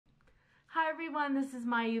everyone, this is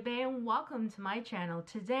Mayube and welcome to my channel.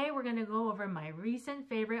 Today we're going to go over my recent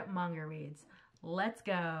favorite manga reads. Let's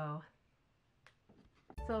go!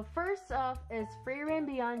 So first off is Frieren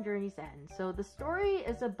Beyond Journey's End. So the story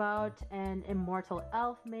is about an immortal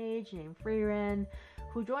elf mage named Frieren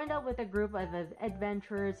who joined up with a group of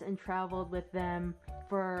adventurers and traveled with them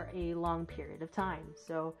for a long period of time.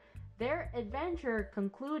 So their adventure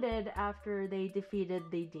concluded after they defeated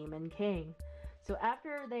the Demon King. So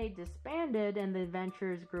after they disbanded and the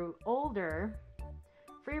adventurers grew older,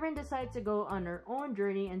 Frieren decides to go on her own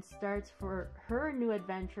journey and starts for her new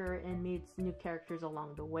adventure and meets new characters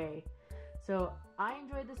along the way. So I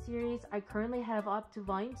enjoyed the series. I currently have up to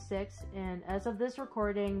volume 6, and as of this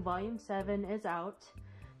recording, volume 7 is out.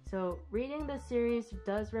 So reading this series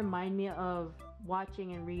does remind me of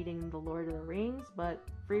watching and reading The Lord of the Rings, but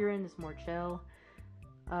Frieren is more chill.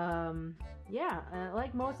 I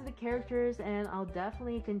like most of the characters, and I'll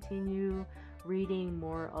definitely continue reading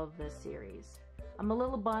more of this series. I'm a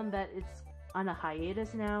little bummed that it's on a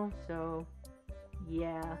hiatus now, so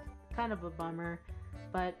yeah, kind of a bummer.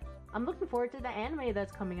 But I'm looking forward to the anime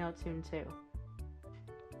that's coming out soon too.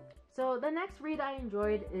 So the next read I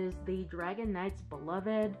enjoyed is The Dragon Knight's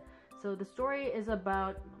Beloved. So the story is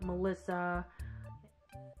about Melissa,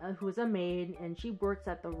 who is a maid, and she works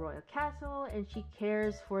at the royal castle and she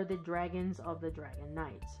cares for the dragons of the Dragon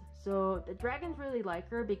Knights. So the dragons really like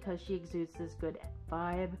her because she exudes this good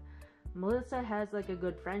vibe. Melissa has like a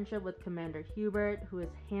good friendship with Commander Hubert, who is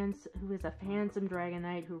a handsome dragon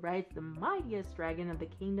knight who rides the mightiest dragon of the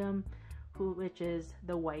kingdom, which is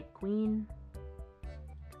the White Queen.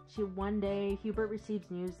 One day, Hubert receives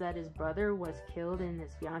news that his brother was killed and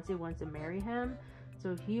his fiancée wants to marry him.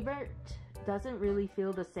 So Hubert doesn't really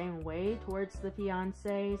feel the same way towards the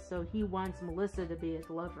fiancé, so he wants Melissa to be his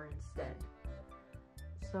lover instead.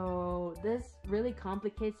 So this really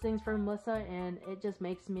complicates things for Melissa, and it just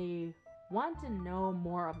makes me want to know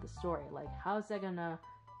more of the story. Like, how's that gonna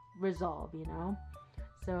resolve, you know?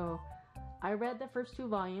 So I read the first 2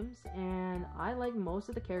 volumes, and I like most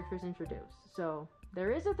of the characters introduced. So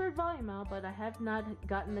there is a 3rd volume out, but I have not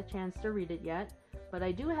gotten the chance to read it yet. But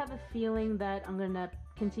I do have a feeling that I'm gonna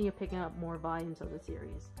continue picking up more volumes of the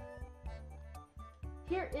series.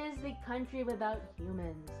 Here is The Country Without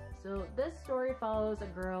Humans. So this story follows a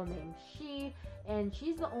girl named She, and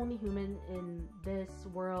she's the only human in this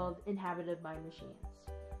world inhabited by machines.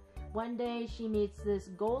 One day she meets this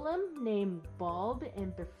golem named Bulb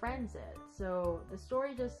and befriends it. So the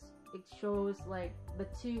story it shows like the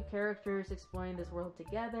 2 characters exploring this world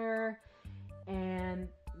together, and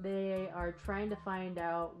they are trying to find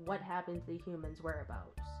out what happened to the humans'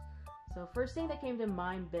 whereabouts. So first thing that came to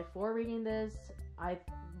mind before reading this, I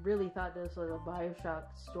really thought this was a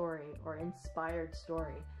Bioshock story or inspired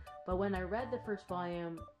story. But when I read the first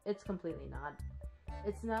volume, it's completely not.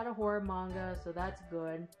 It's not a horror manga, so that's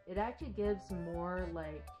good. It actually gives more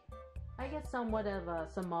like, I guess, somewhat of a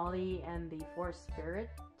Somali and the Forest Spirit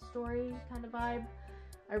story kind of vibe.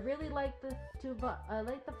 I really like the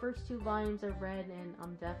first 2 volumes I've read, and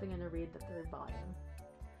I'm definitely going to read the 3rd volume.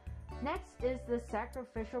 Next is The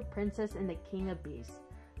Sacrificial Princess and the King of Beasts.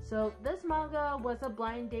 So this manga was a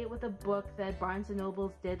blind date with a book that Barnes &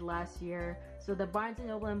 Noble did last year. So the Barnes &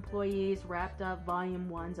 Noble employees wrapped up volume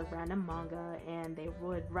 1s of random manga, and they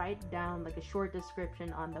would write down like a short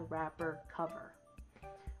description on the wrapper cover.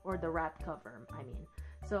 Or the wrap cover, I mean.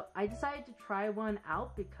 So I decided to try one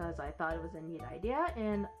out because I thought it was a neat idea,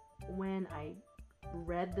 and when I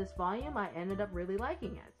read this volume, I ended up really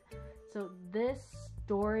liking it. So this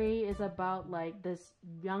story is about like this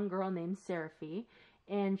young girl named Seraphi,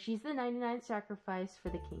 and she's the 99th sacrifice for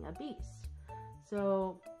the King of Beasts.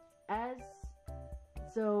 So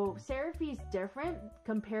Seraphi's different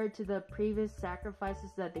compared to the previous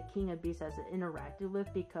sacrifices that the King of Beasts has interacted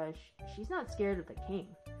with because she's not scared of the king.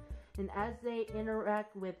 And as they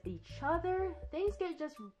interact with each other, things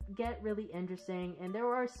get really interesting, and there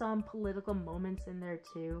are some political moments in there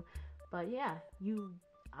too. But yeah,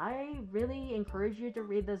 I really encourage you to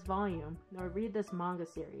read this volume, or read this manga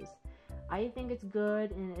series. I think it's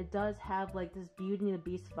good, and it does have like this Beauty and the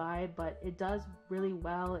Beast vibe, but it does really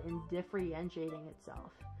well in differentiating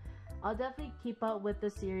itself. I'll definitely keep up with the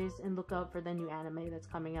series and look out for the new anime that's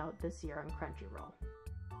coming out this year on Crunchyroll.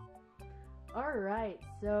 Alright,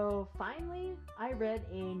 so finally, I read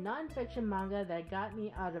a non-fiction manga that got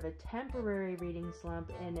me out of a temporary reading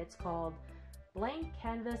slump, and it's called Blank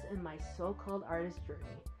Canvas and My So-Called Artist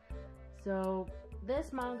Journey. So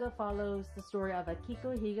this manga follows the story of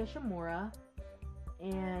Akiko Higashimura,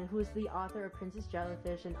 and who is the author of Princess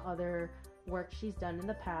Jellyfish and other work she's done in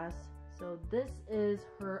the past. So this is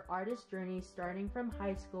her artist journey starting from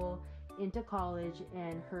high school into college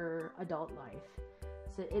and her adult life.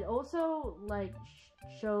 So it also like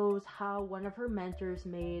shows how one of her mentors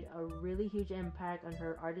made a really huge impact on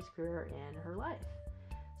her artist career and her life.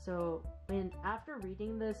 So after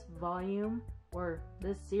reading this volume or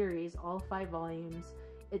this series, all 5 volumes,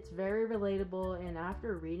 it's very relatable, and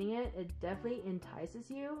after reading it, it definitely entices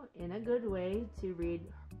you in a good way to read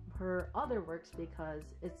her other works because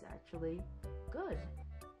it's actually good.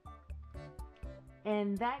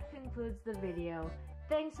 And that concludes the video.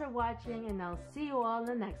 Thanks for watching, and I'll see you all in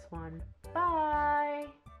the next one. Bye!